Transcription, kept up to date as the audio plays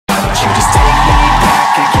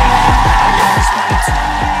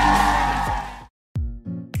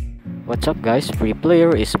What's up guys, Free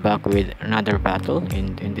Player is back with another battle,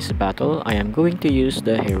 and in this battle I am going to use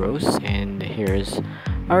the heroes, and here's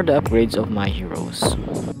are the upgrades of my heroes.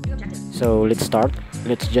 So let's start.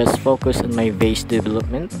 Let's just focus on my base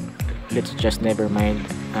development. Let's just never mind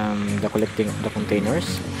the collecting of the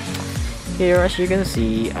containers. Here, as you can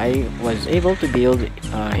see, I was able to build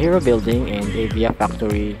a hero building and a via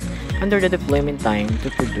factory under the deployment time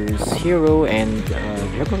to produce hero and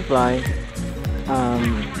dragonfly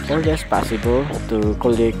early as possible to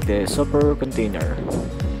collect the super container.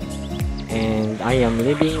 And I am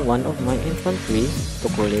leaving one of my infantry to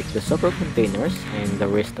collect the super containers, and the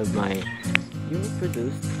rest of my unit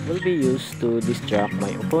produced will be used to distract my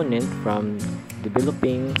opponent from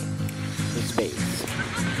developing his base.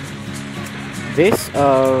 This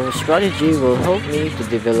strategy will help me to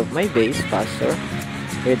develop my base faster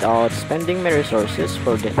without spending my resources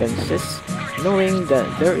for defenses, knowing that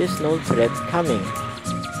there is no threat coming.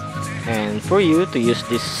 And for you to use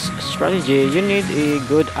this strategy, you need a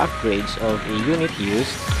good upgrades of a unit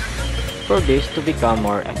used for this to become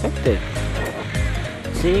more effective.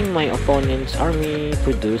 Seeing my opponent's army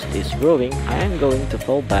produced is growing, I am going to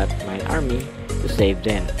fall back my army to save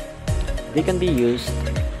them. They can be used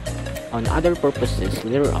on other purposes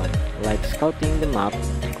later on, like scouting the map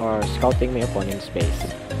or scouting my opponent's base.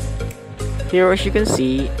 Here, as you can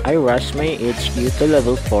see, I rushed my HQ to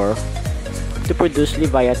level 4 to produce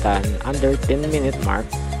Leviathan under 10-minute mark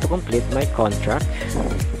to complete my contract.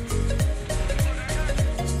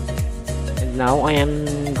 And now I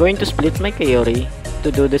am going to split my Coyote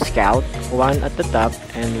to do the scout, one at the top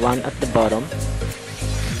and one at the bottom.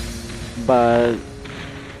 But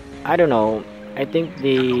I don't know, I think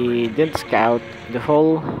they didn't scout the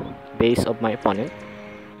whole base of my opponent.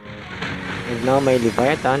 And now my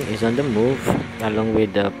Leviathan is on the move along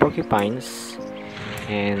with the porcupines,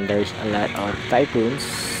 and there's a lot of typhoons,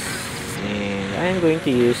 and I am going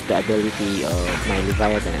to use the ability of my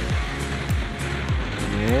Leviathan.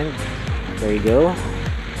 And there you go,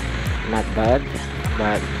 not bad,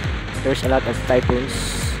 but there's a lot of typhoons,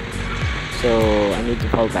 so I need to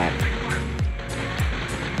fall back.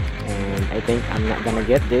 And I think I'm not gonna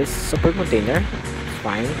get this super container. It's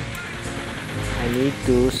fine. I need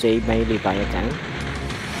to save my Leviathan.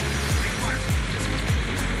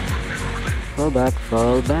 Fall back,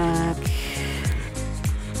 fall back.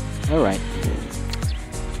 Alright.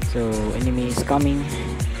 So enemy is coming.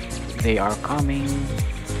 They are coming.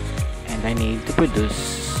 And I need to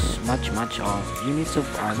produce much of units of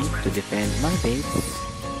army to defend my base.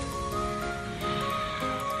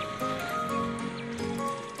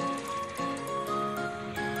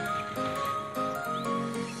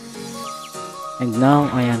 And now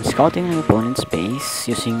I am scouting my opponent's base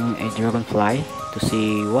using a dragonfly to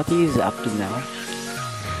see what he is up to now.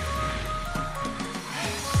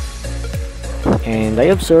 And I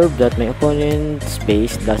observed that my opponent's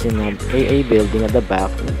base doesn't have AA building at the back,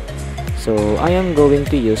 so I am going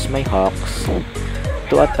to use my hawks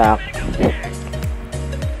to attack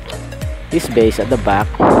his base at the back,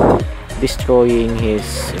 destroying his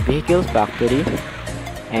vehicle factory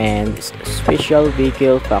and special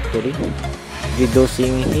vehicle factory,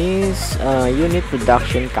 reducing his unit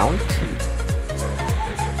production count.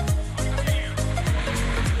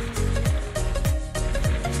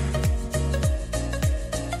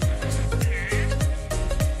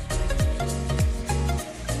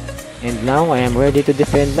 And now I am ready to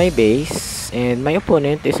defend my base, and my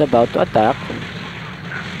opponent is about to attack,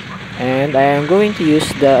 and I am going to use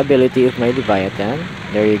the ability of my Leviathan.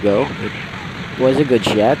 There you go, it was a good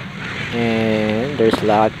shot. And there's a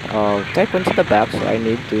lot of typhoons at the back, so I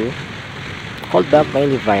need to hold back my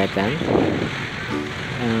Leviathan.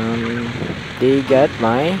 They got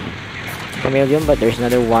my chameleon, but there's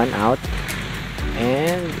another one out.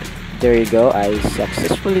 And there you go, I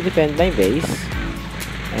successfully defend my base,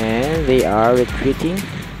 and they are retreating,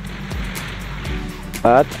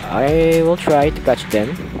 but I will try to catch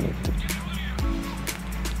them.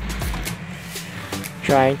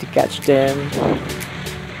 Trying to catch them.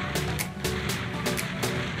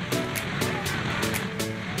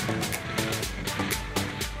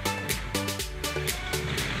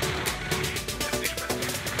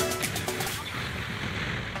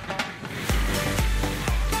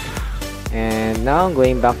 And now I'm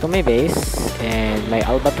going back to my base, and my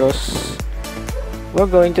albatross, we're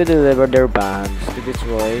going to deliver their bombs to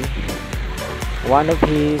destroy one of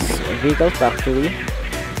his vehicle factory,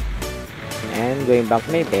 and going back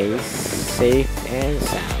to my base safe and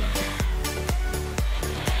sound.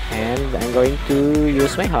 And I'm going to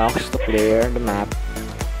use my hawks to clear the map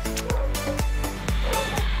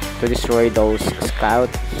to destroy those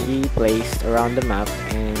scouts he placed around the map,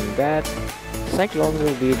 and that cyclone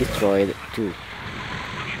will be destroyed too.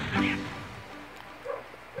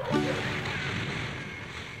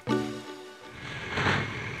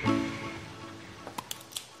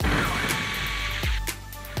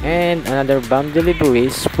 And another bomb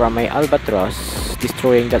deliveries from my Albatross,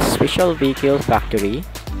 destroying that special vehicle factory.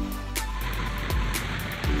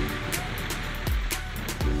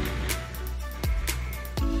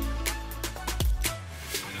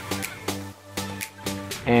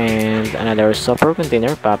 And another super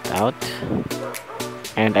container popped out,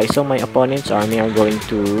 and I saw my opponent's army are going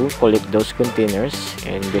to collect those containers,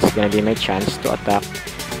 and this is gonna be my chance to attack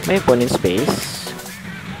my opponent's base.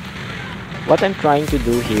 What I'm trying to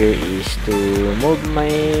do here is to move my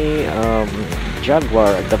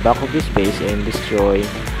Jaguar at the back of his base and destroy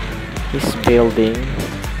his building,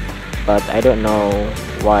 but I don't know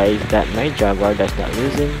why that my Jaguar does not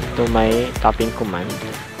listen to my tapping command.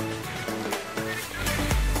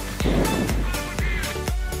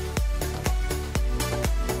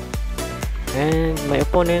 And my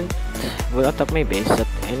opponent will attack my base at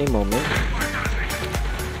any moment.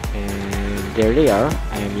 And there they are.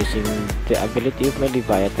 I am using the ability of my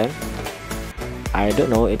Leviathan. I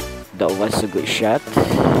don't know if that was a good shot.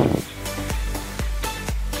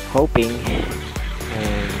 Hoping.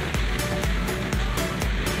 And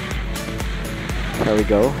there we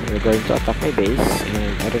go. We're going to attack my base,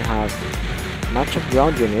 and I don't have much of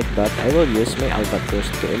ground unit, but I will use my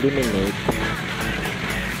Albatross to eliminate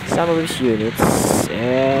some of his units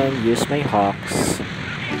and use my Hawks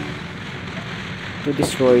to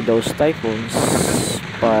destroy those typhoons,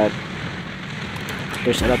 but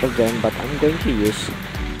there's a lot of them, but I'm going to use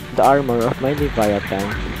the armor of my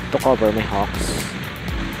Leviathan to cover my Hawks.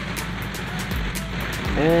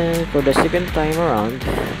 And for the second time around,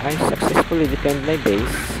 I successfully defend my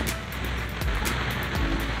base.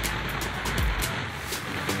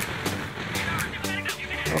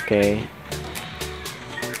 Okay.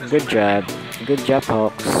 Good job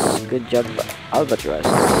Hawks, good job Albatross.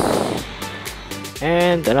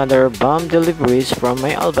 And another bomb deliveries from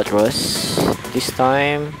my Albatross, this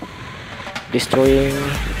time destroying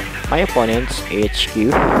my opponent's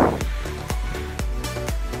HQ.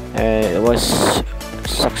 It was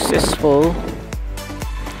successful,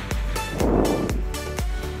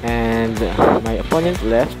 and my opponent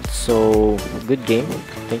left, so good game.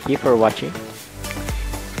 Thank you for watching,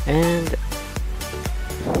 and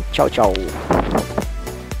ciao ciao.